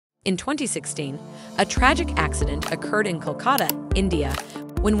In 2016, a tragic accident occurred in Kolkata, India,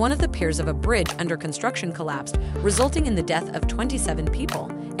 when one of the piers of a bridge under construction collapsed, resulting in the death of 27 people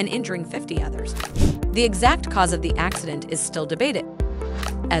and injuring 50 others. The exact cause of the accident is still debated.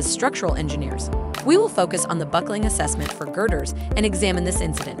 As structural engineers, we will focus on the buckling assessment for girders and examine this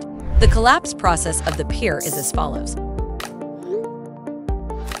incident. The collapse process of the pier is as follows.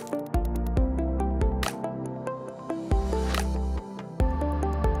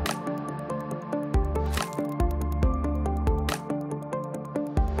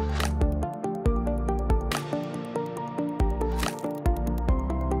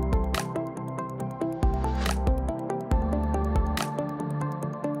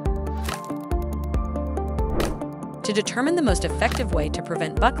 To determine the most effective way to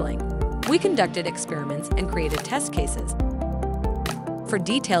prevent buckling, we conducted experiments and created test cases. For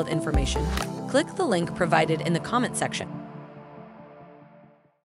detailed information, click the link provided in the comment section.